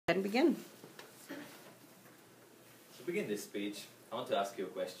And begin. To begin this speech, I want to ask you a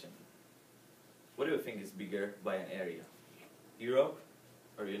question. What do you think is bigger by an area? Europe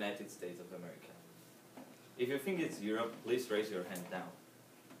or United States of America? If you think it's Europe, please raise your hand now.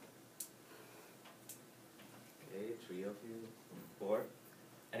 Okay, 3 of you, 4.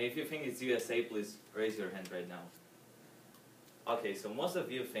 And if you think it's USA, please raise your hand right now. Okay, so most of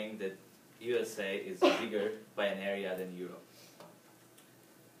you think that USA is bigger by an area than Europe.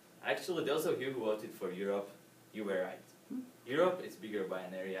 Actually, those of you who voted for Europe, you were right. Europe is bigger by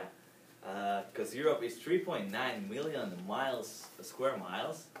an area because Europe is 3.9 million square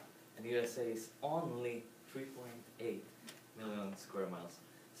miles, and USA is only 3.8 million square miles.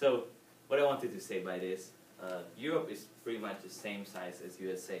 So, what I wanted to say by this, Europe is pretty much the same size as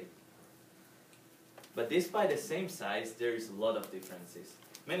USA. But despite the same size, there is a lot of differences.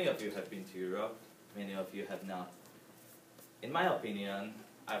 Many of you have been to Europe, many of you have not. In my opinion,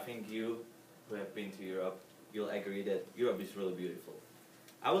 I think you who have been to Europe, you'll agree that Europe is really beautiful.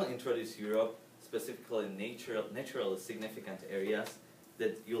 I will introduce Europe, specifically natural significant areas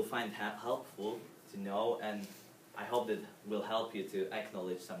that you'll find helpful to know, and I hope that will help you to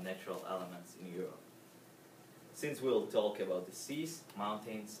acknowledge some natural elements in Europe. Since we'll talk about the seas,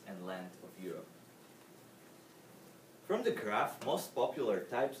 mountains, and land of Europe. From the graph, most popular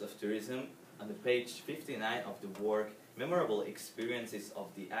types of tourism on the page 59 of the work, Memorable Experiences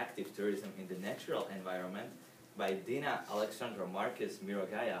of the Active Tourism in the Natural Environment by Dina Alexandra Marques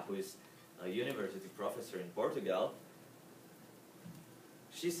Miragaia, who is a university professor in Portugal.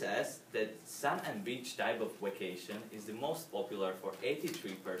 She says that sun and beach type of vacation is the most popular for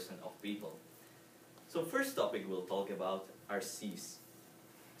 83% of people. So first topic we'll talk about are seas.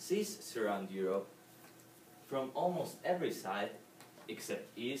 Seas surround Europe from almost every side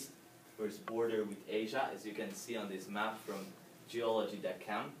except east, where it's bordered with Asia, as you can see on this map from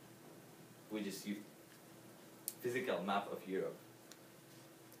geology.com, which is a physical map of Europe.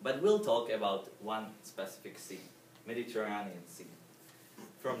 But we'll talk about one specific sea, Mediterranean Sea.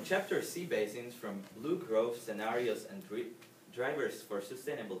 From chapter Sea Basins, from Blue Growth Scenarios and Drivers for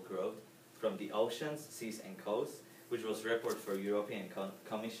Sustainable Growth, from the Oceans, Seas and Coasts, which was report for European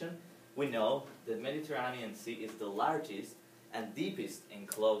Commission, we know that Mediterranean Sea is the largest and deepest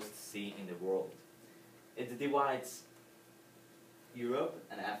enclosed sea in the world. It divides Europe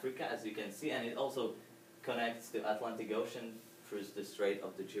and Africa, as you can see, and it also connects the Atlantic Ocean through the Strait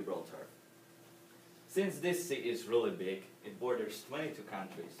of Gibraltar. Since this sea is really big, it borders 22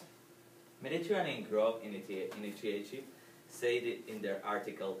 countries. Mediterranean Growth Initiative said in their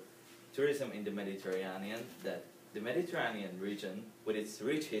article, Tourism in the Mediterranean, that the Mediterranean region, with its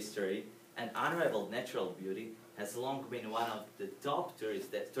rich history and unrivaled natural beauty, has long been one of the top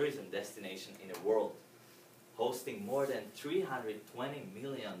tourism destinations in the world, hosting more than 320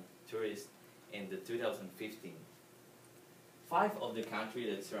 million tourists in the 2015. 5 of the countries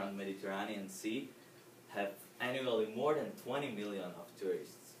that surround Mediterranean Sea have annually more than 20 million of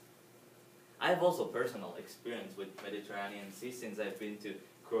tourists. I have also personal experience with Mediterranean Sea since I've been to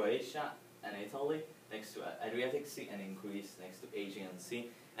Croatia and Italy, next to Adriatic Sea, and in Greece next to Aegean Sea.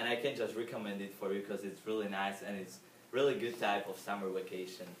 And I can just recommend it for you because it's really nice and it's really good type of summer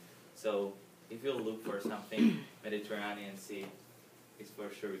vacation. So if you look for something, Mediterranean Sea is for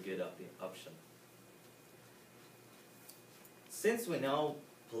sure a good option. Since we know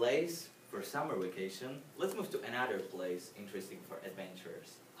place for summer vacation, let's move to another place interesting for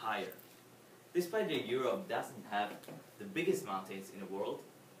adventurers, Higher. Despite that Europe doesn't have the biggest mountains in the world,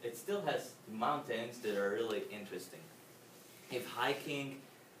 it still has mountains that are really interesting. If hiking,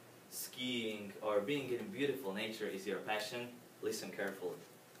 skiing, or being in beautiful nature is your passion, listen carefully.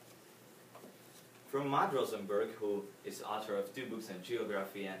 From Matt Rosenberg, who is author of 2 books on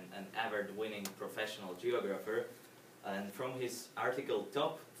geography and an award-winning professional geographer, and from his article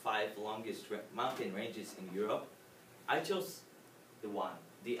Top 5 Longest Mountain Ranges in Europe, I chose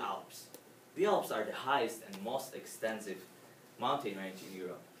the Alps. The Alps are the highest and most extensive mountain range in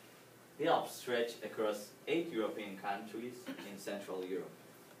Europe. The Alps stretch across 8 European countries in Central Europe.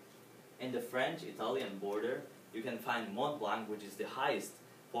 In the French-Italian border, you can find Mont Blanc, which is the highest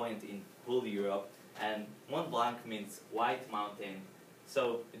point in whole Europe, and Mont Blanc means white mountain,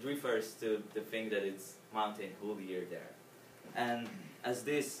 so it refers to the thing that it's mountain whole year there. And as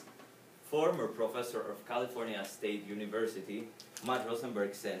this former professor of California State University, Matt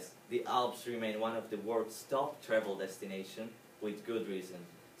Rosenberg says, the Alps remain one of the world's top travel destinations with good reason.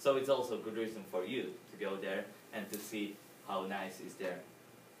 So it's also a good reason for you to go there and to see how nice is there.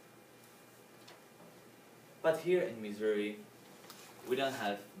 But here in Missouri, we don't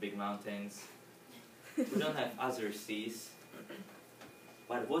have big mountains, we don't have other seas,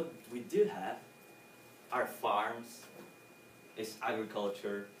 But what we do have are farms, is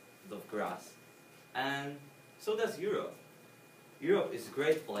agriculture of grass. And so does Europe. Europe is a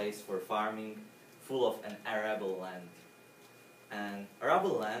great place for farming, full of an arable land. And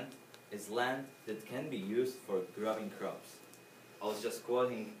arable land is land that can be used for growing crops. I was just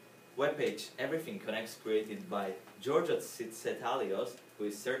quoting webpage Everything Connects created by Georgios Tsetalios, who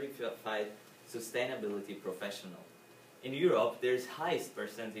is certified sustainability professional. In Europe, there is highest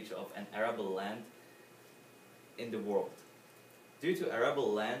percentage of an arable land in the world. Due to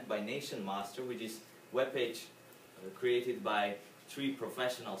Arable Land by Nation Master, which is webpage created by 3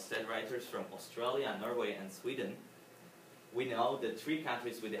 professional stat writers from Australia, Norway and Sweden, we know that 3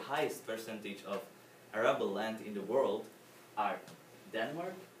 countries with the highest percentage of arable land in the world are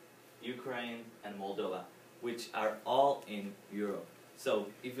Denmark, Ukraine and Moldova, which are all in Europe. So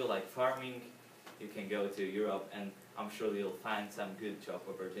if you like farming, you can go to Europe and I'm sure you'll find some good job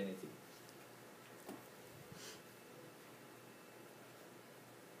opportunity.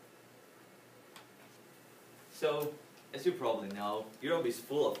 So, as you probably know, Europe is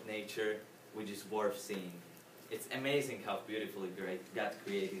full of nature, which is worth seeing. It's amazing how beautifully God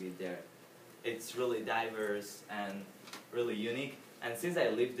created it there. It's really diverse and really unique, and since I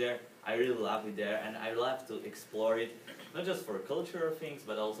live there, I really love it there, and I love to explore it, not just for cultural things,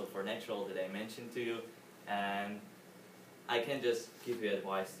 but also for natural that I mentioned to you, and I can just give you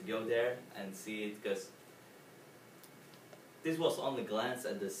advice to go there and see it, because this was only a glance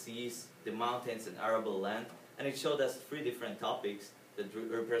at the seas, the mountains and arable land, and it showed us 3 different topics that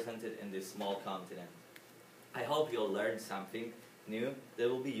represented in this small continent. I hope you'll learn something new that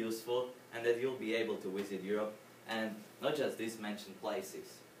will be useful and that you'll be able to visit Europe and not just these mentioned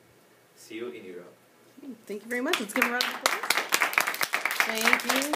places. See you in Europe. Thank you very much. Let's give a round of applause. Thank you.